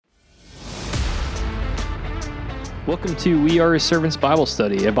Welcome to We Are His Servants Bible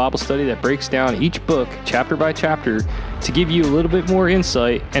Study, a Bible study that breaks down each book chapter by chapter to give you a little bit more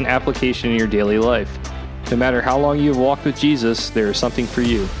insight and application in your daily life. No matter how long you have walked with Jesus, there is something for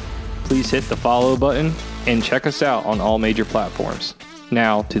you. Please hit the follow button and check us out on all major platforms.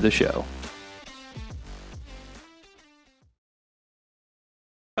 Now to the show.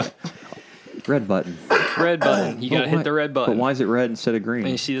 Red button. Red button. You gotta hit the red button. But why is it red instead of green?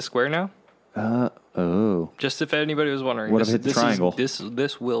 And you see the square now? Oh. Just if anybody was wondering. What if I hit the triangle?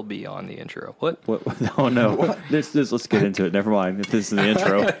 This will be on the intro. What? Oh, no. This, let's get into it. Never mind. If this is the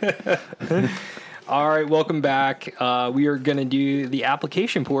intro. All right, welcome back. We are going to do the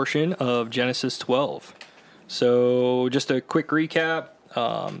application portion of Genesis 12. So just a quick recap.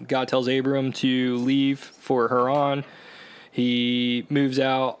 God tells Abram to leave for Haran. He moves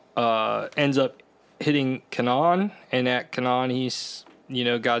out, ends up hitting Canaan. And at Canaan,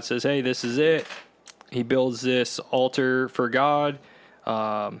 God says, hey, this is it. He builds this altar for God,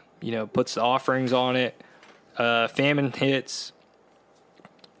 puts the offerings on it. Famine hits.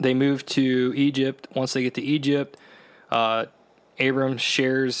 They move to Egypt. Once they get to Egypt, Abram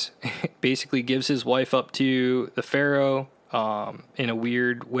basically gives his wife up to the Pharaoh in a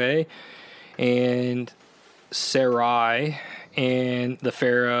weird way. And Sarai and the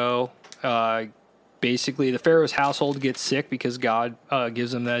Pharaoh, basically the Pharaoh's household gets sick because God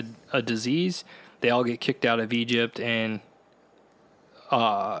gives them a disease. They all get kicked out of Egypt, and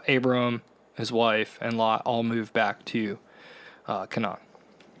Abram, his wife, and Lot all move back to Canaan.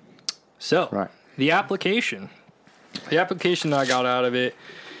 So, right. The application that I got out of it,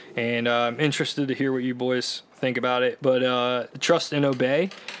 and I'm interested to hear what you boys think about it, but trust and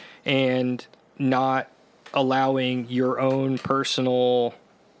obey, and not allowing your own personal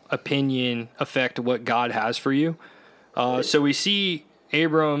opinion affect what God has for you. So we see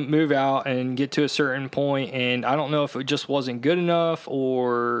Abram move out and get to a certain point, and I don't know if it just wasn't good enough,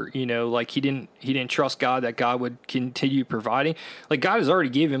 or he didn't trust God that God would continue providing. Like, God has already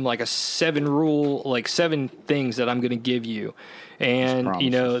given him like a 7 things that I'm going to give you, and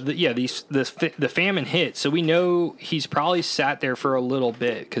the famine hit, so we know he's probably sat there for a little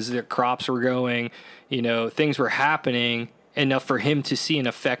bit because the crops were going, things were happening enough for him to see an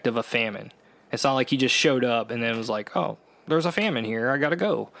effect of a famine. It's not like he just showed up and then was like, oh, there's a famine here, I gotta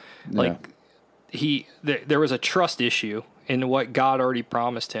go. Yeah. There was a trust issue in what God already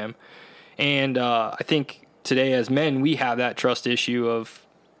promised him. And I think today as men, we have that trust issue of,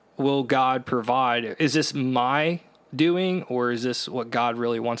 will God provide? Is this my doing, or is this what God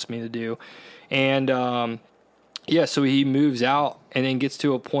really wants me to do? And so he moves out and then gets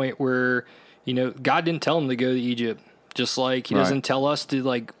to a point where, God didn't tell him to go to Egypt, just like he doesn't tell us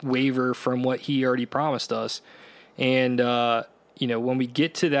to waver from what he already promised us. And when we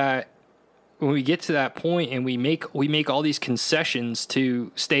get to that point and we make all these concessions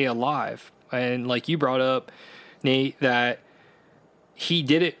to stay alive, and like you brought up, Nate, that he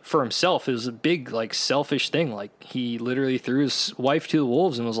did it for himself. It was a big selfish thing. Like, he literally threw his wife to the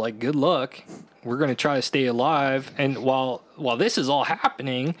wolves and was like, good luck, we're going to try to stay alive. And while this is all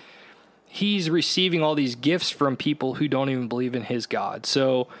happening, he's receiving all these gifts from people who don't even believe in his God.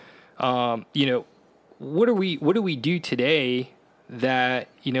 So what do we do today that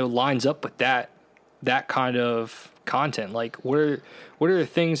lines up with that kind of content? Like, what are the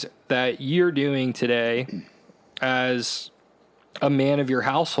things that you're doing today as a man of your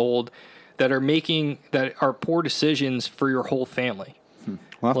household that are poor decisions for your whole family?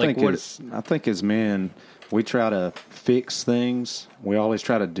 Well, I think as men, we try to fix things. We always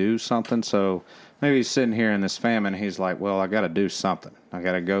try to do something. So maybe he's sitting here in this famine. He's like, well, I got to do something. I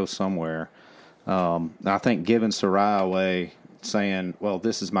got to go somewhere. I think giving Sarai away, saying, well,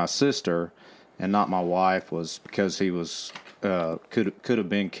 this is my sister and not my wife, was because he was could have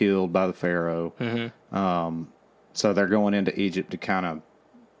been killed by the Pharaoh. Mm-hmm. So they're going into Egypt to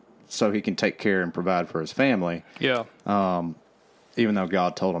so he can take care and provide for his family. Yeah. Even though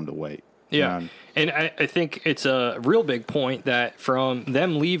God told him to wait. Yeah. And I think it's a real big point that from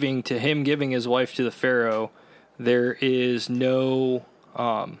them leaving to him giving his wife to the Pharaoh, there is no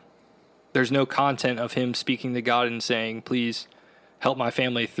there's no content of him speaking to God and saying, please help my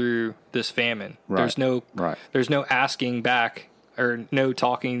family through this famine. Right. There's no asking back, or no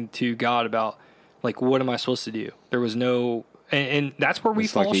talking to God about, what am I supposed to do? There was no, and that's where we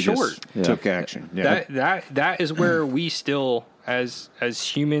fall short. Took action. Yeah. That is where we still, as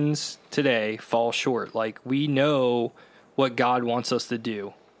humans today, fall short. We know what God wants us to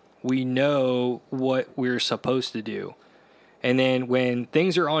do. We know what we're supposed to do. And then when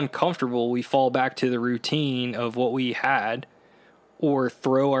things are uncomfortable, we fall back to the routine of what we had, or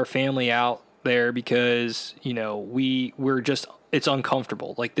throw our family out there because, you know, we're just, it's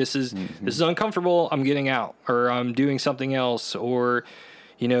uncomfortable. Like this is uncomfortable. I'm getting out, or I'm doing something else, or,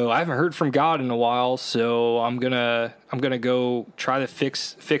 you know, I haven't heard from God in a while, so I'm gonna go try to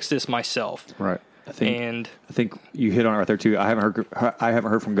fix this myself. Right. I think you hit on it right there too. I haven't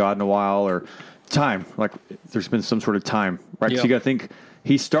heard from God in a while, or time. Like there's been some sort of time, right? Yep. So you got to think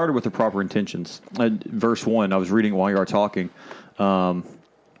he started with the proper intentions. Verse 1, I was reading while you were talking.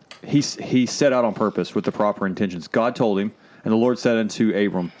 He set out on purpose with the proper intentions. God told him, and the Lord said unto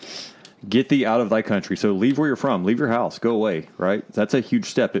Abram, get thee out of thy country. So leave where you're from. Leave your house. Go away, right? That's a huge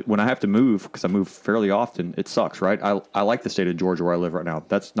step. When I have to move, because I move fairly often, it sucks, right? I like the state of Georgia where I live right now.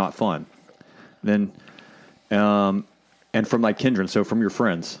 That's not fun. Then, and from my kindred, so from your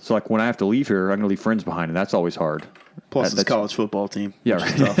friends. So like when I have to leave here, I'm going to leave friends behind, and that's always hard. Plus it's college football team. Yeah,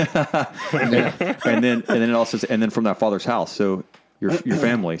 right. and then it also says, and then from that father's house. So your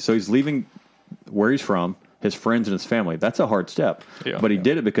family. So he's leaving where he's from, his friends and his family. That's a hard step. Yeah, but he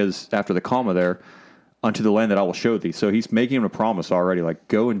did it because after the comma there, unto the land that I will show thee. So he's making him a promise already, like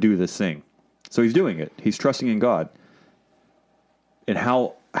go and do this thing. So he's doing it. He's trusting in God. And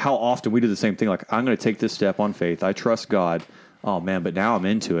how often we do the same thing. Like I'm going to take this step on faith. I trust God. Oh man, but now I'm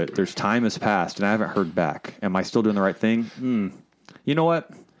into it. There's time has passed and I haven't heard back. Am I still doing the right thing? You know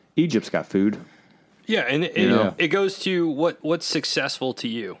what? Egypt's got food. Yeah, and it goes to what's successful to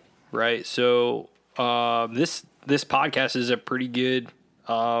you, right? So this podcast is a pretty good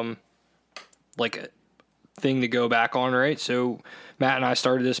thing to go back on, right? So Matt and I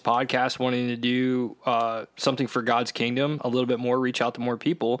started this podcast wanting to do something for God's kingdom a little bit more, reach out to more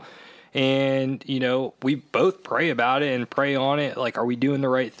people. And, you know, we both pray about it and pray on it. Like, are we doing the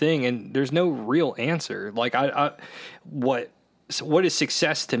right thing? And there's no real answer. Like, what is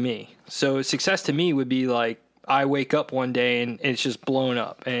success to me? So success to me would be like, I wake up one day and it's just blown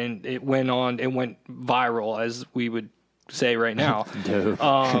up and it went viral, as we would say right now.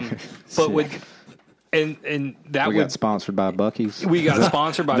 But with, and that we got sponsored by Buc-ee's. We got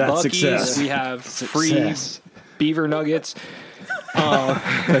sponsored by Buc-ee's. Success. We have free beaver nuggets. They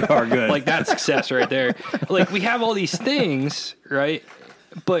are good. Like that's success right there. Like we have all these things, right?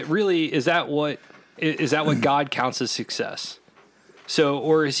 But really, is that what God counts as success? So,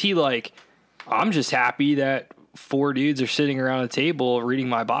 or is he like, I'm just happy that 4 dudes are sitting around a table reading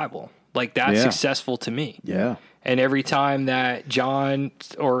my Bible. Like that's successful to me. Yeah. And every time that John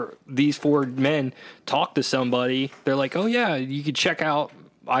or these 4 men talk to somebody, they're like, oh yeah, you could check out,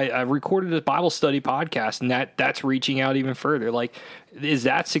 I recorded a Bible study podcast, and that's reaching out even further. Like, is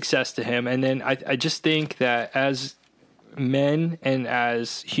that success to him? And then I just think that as men and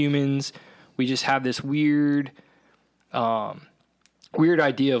as humans, we just have this weird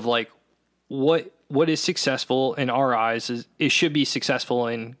idea of like what is successful in our eyes is it should be successful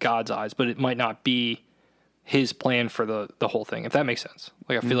in God's eyes, but it might not be his plan for the whole thing, if that makes sense.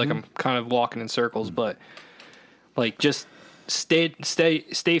 Like I feel like I'm kind of walking in circles, but like just stay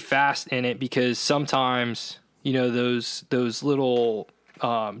fast in it, because sometimes, you know, those little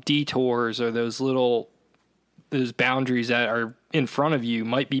detours or those boundaries that are in front of you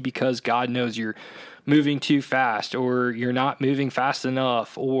might be because God knows you're moving too fast, or you're not moving fast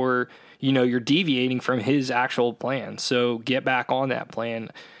enough, or, you know, you're deviating from his actual plan. So get back on that plan.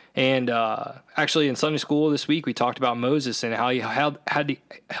 And actually in Sunday school this week, we talked about Moses and how he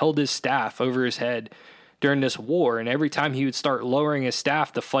held his staff over his head during this war. And every time he would start lowering his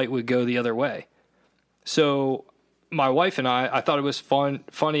staff, the fight would go the other way. So my wife and I thought it was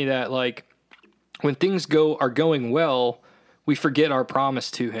funny that like when things are going well, we forget our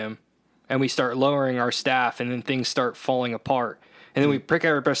promise to him and we start lowering our staff, and then things start falling apart. And then we pick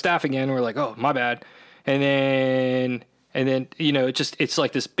up our staff again and we're like, oh, my bad. And then, you know, it's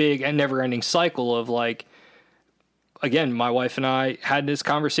like this big and never ending cycle of like, again, my wife and I had this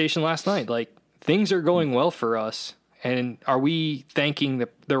conversation last night. Like, things are going well for us. And are we thanking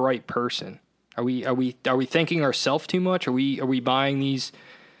the right person? Are we thanking ourselves too much? Are we buying these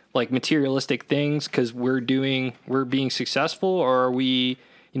like materialistic things because we're being successful? Or are we,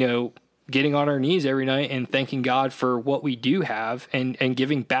 you know, getting on our knees every night and thanking God for what we do have and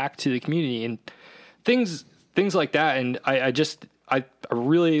giving back to the community and things like that? And I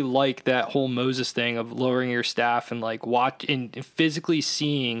really like that whole Moses thing of lowering your staff and like watch and physically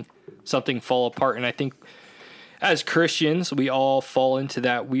seeing something fall apart. And I think as Christians, we all fall into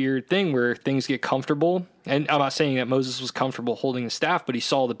that weird thing where things get comfortable. And I'm not saying that Moses was comfortable holding the staff, but he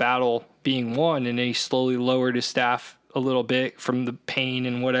saw the battle being won, and then he slowly lowered his staff a little bit from the pain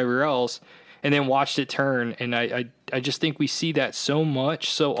and whatever else, and then watched it turn. And I just think we see that so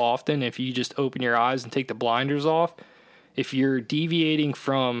much, so often. If you just open your eyes and take the blinders off, if you're deviating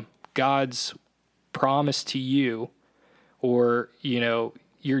from God's promise to you, or,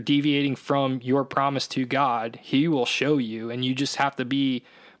 you're deviating from your promise to God, he will show you, and you just have to be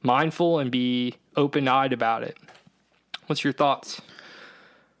mindful and be open-eyed about it. What's your thoughts?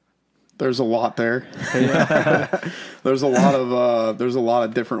 There's a lot there. There's a lot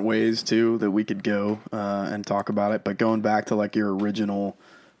of different ways too that we could go and talk about it. But going back to like your original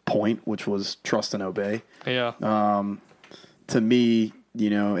point, which was trust and obey. Yeah. To me,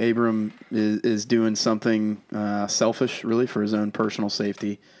 Abram is doing something selfish, really, for his own personal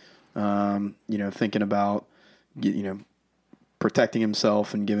safety. Thinking about protecting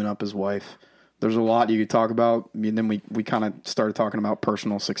himself and giving up his wife. There's a lot you could talk about. And then we kind of started talking about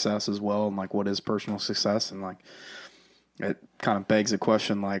personal success as well, and like what is personal success, and like it kind of begs a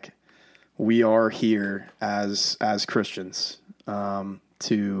question like we are here as Christians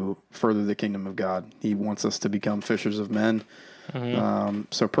to further the kingdom of God. He wants us to become fishers of men. Mm-hmm.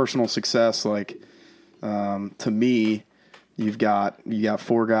 So personal success, like to me, you got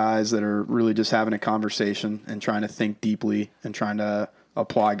 4 guys that are really just having a conversation and trying to think deeply and trying to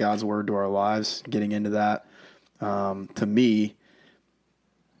apply God's word to our lives, getting into that. To me,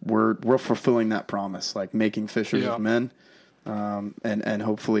 we're fulfilling that promise, like making fishers of men. And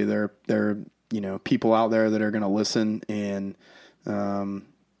hopefully there people out there that are going to listen and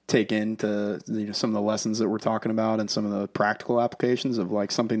take into some of the lessons that we're talking about and some of the practical applications of like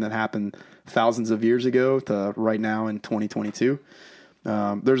something that happened thousands of years ago to right now in 2022.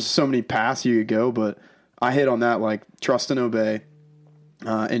 There's so many paths you could go, but I hit on that, like trust and obey.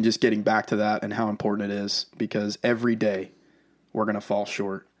 And just getting back to that and how important it is, because every day we're going to fall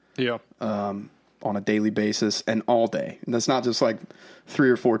short. Yeah. On a daily basis and all day. And that's not just like 3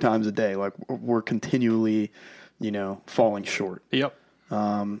 or 4 times a day. Like we're continually, falling short. Yep.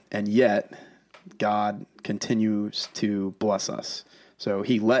 And yet God continues to bless us. So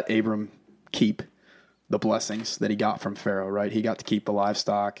he let Abram keep the blessings that he got from Pharaoh, right? He got to keep the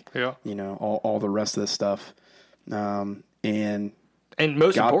livestock, all the rest of this stuff. And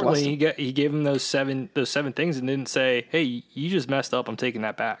most God importantly, he gave him those seven things and didn't say, "Hey, you just messed up. I'm taking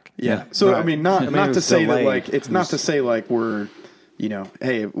that back." Yeah. So right. I mean, not to say delayed. That like it's not to say like we're,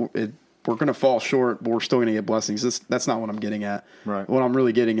 hey, we're going to fall short, but we're still going to get blessings. That's not what I'm getting at. Right. What I'm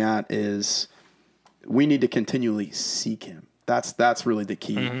really getting at is we need to continually seek him. That's really the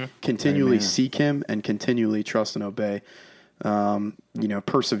key. Mm-hmm. Continually seek him and continually trust and obey.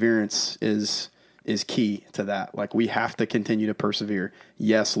 Perseverance is key to that. Like we have to continue to persevere.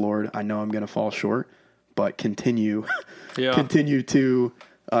 Yes, Lord, I know I'm going to fall short, but continue to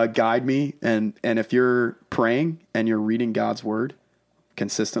guide me. And if you're praying and you're reading God's word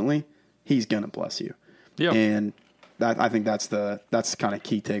consistently, he's going to bless you. Yeah. And I think that's kind of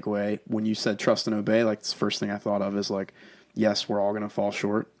key takeaway. When you said trust and obey, like the first thing I thought of is like, yes, we're all going to fall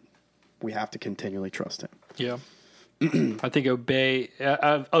short. We have to continually trust him. Yeah. I think obey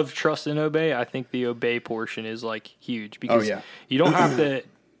of trust and obey. I think the obey portion is like huge because you don't have to,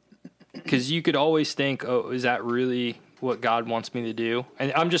 because you could always think, oh, is that really what God wants me to do?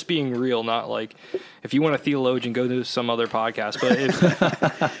 And I'm just being real, not like if you want a theologian, go to some other podcast. But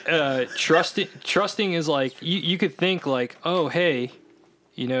if trusting is like you could think like, oh, hey,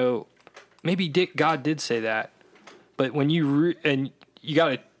 maybe God did say that, but when you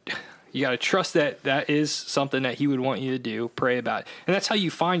got to trust that is something that he would want you to do. Pray about it. And that's how you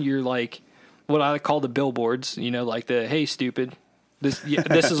find your, like, what I call the billboards, like the, hey, stupid, this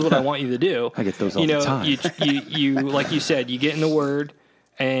is what I want you to do. I get those all the time. You like you said, you get in the word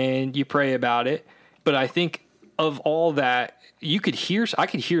and you pray about it. But I think of all that, I could hear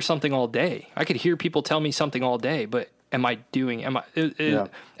something all day. I could hear people tell me something all day, but am I actioning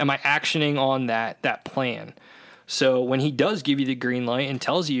on that plan? So when he does give you the green light and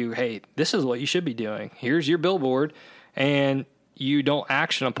tells you, hey, this is what you should be doing, here's your billboard, and you don't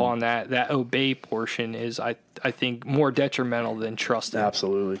action upon that obey portion is, I think, more detrimental than trusting.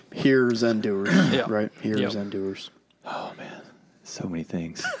 Absolutely. Hearers and doers, right? Hearers and doers. Oh, man. So many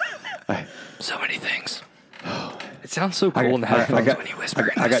things. So many things. It sounds so cool in the headphones when you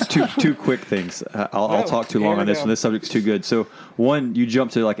whisper. I got two quick things. I'll talk too long on this one. This subject's too good. So, one, you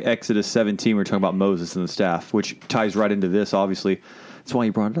jump to like Exodus 17. We're talking about Moses and the staff, which ties right into this. Obviously, that's why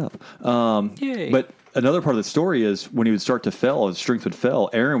you brought it up. Yay! But another part of the story is when he would start to fail, his strength would fail.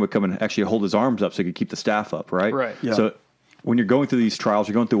 Aaron would come and actually hold his arms up so he could keep the staff up. Right. Right. Yeah. So when you're going through these trials,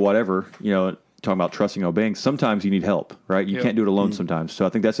 you're going through whatever, talking about trusting and obeying, sometimes you need help, right? You can't do it alone sometimes. So I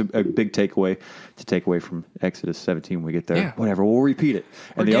think that's a big takeaway to take away from Exodus 17 when we get there. Yeah. Whatever, we'll repeat it.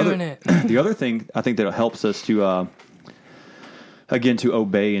 And the other thing I think that helps us to again, to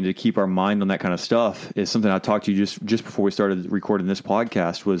obey and to keep our mind on that kind of stuff is something I talked to you just before we started recording this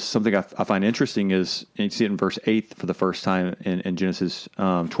podcast. Was something I find interesting is, and you see it in verse 8 for the first time in Genesis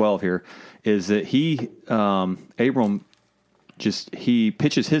 12 here, is that Abram he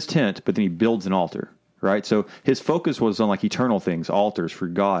pitches his tent, but then he builds an altar. Right, so his focus was on like eternal things, altars for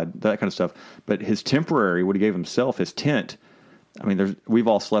God, that kind of stuff. But his temporary, what he gave himself, his tent. I mean, we've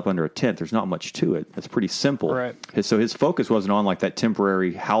all slept under a tent. There's not much to it. It's pretty simple. Right. So his focus wasn't on like that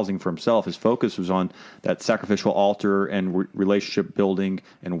temporary housing for himself. His focus was on that sacrificial altar and relationship building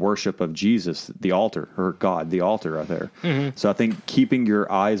and worship of Jesus, the altar, or God, the altar out there. Mm-hmm. So I think keeping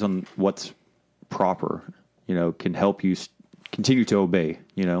your eyes on what's proper, can help you continue to obey.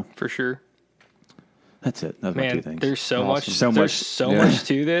 For sure. That's it. That's my two things. There's so much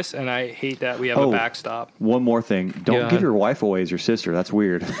to this, and I hate that we have a backstop. One more thing. Don't give your wife away as your sister. That's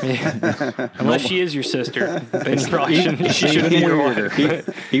weird. Yeah. Unless she is your sister. Then you probably shouldn't be your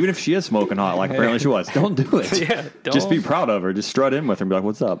wife. Even if she is smoking hot, like apparently she was. Don't do it. Yeah, just be proud of her. Just strut in with her and be like,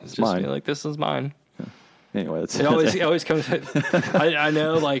 what's up? It's just mine. Be like, this is mine. Anyway, it always comes. I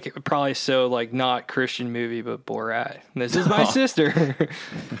know, like probably so like not Christian movie, but Borat. This is my sister.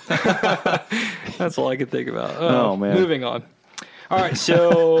 That's all I could think about. Oh man. Moving on. All right.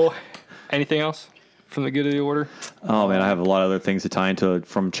 So, anything else from the good of the order? Oh man, I have a lot of other things to tie into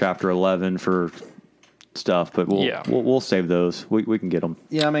from chapter 11 for stuff, but we'll save those. We can get them.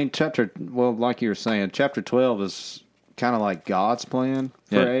 Yeah, I mean like you were saying, chapter 12 is kind of like God's plan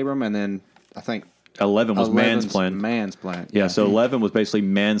for Abram, and then I think 11 was man's plan. Man's plan. Yeah, so 11 was basically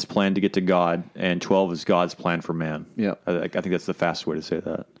man's plan to get to God, and 12 is God's plan for man. Yeah. I think that's the fastest way to say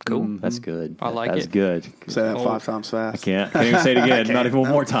that. Cool. Mm-hmm. That's good. I like That's it. Good. Say that 5 times fast. I can't even say it again. Not even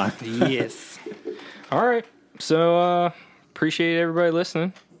one more time. Yes. All right. So, appreciate everybody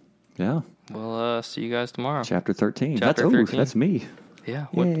listening. Yeah. We'll see you guys tomorrow. Chapter 13. Chapter 13. That's me. Yeah.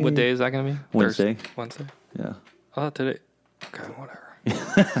 What day is that going to be? Wednesday. Wednesday. Yeah. I thought today. Okay, whatever.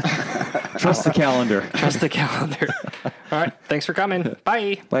 Trust the calendar. Trust the calendar. All right. Thanks for coming.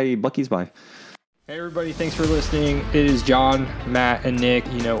 Bye. Bye. Bucky's bye. Hey, everybody. Thanks for listening. It is John, Matt, and Nick.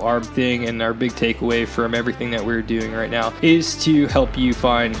 Our thing and our big takeaway from everything that we're doing right now is to help you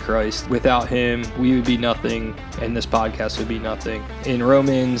find Christ. Without him, we would be nothing, and this podcast would be nothing. In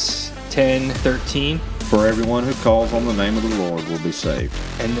Romans 10:13. For everyone who calls on the name of the Lord will be saved.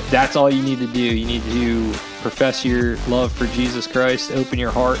 And that's all you need to do. You need to profess your love for Jesus Christ, open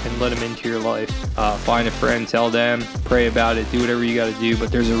your heart, and let him into your life. Find a friend, tell them, pray about it, do whatever you got to do.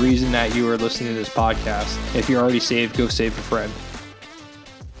 But there's a reason that you are listening to this podcast. If you're already saved, go save a friend.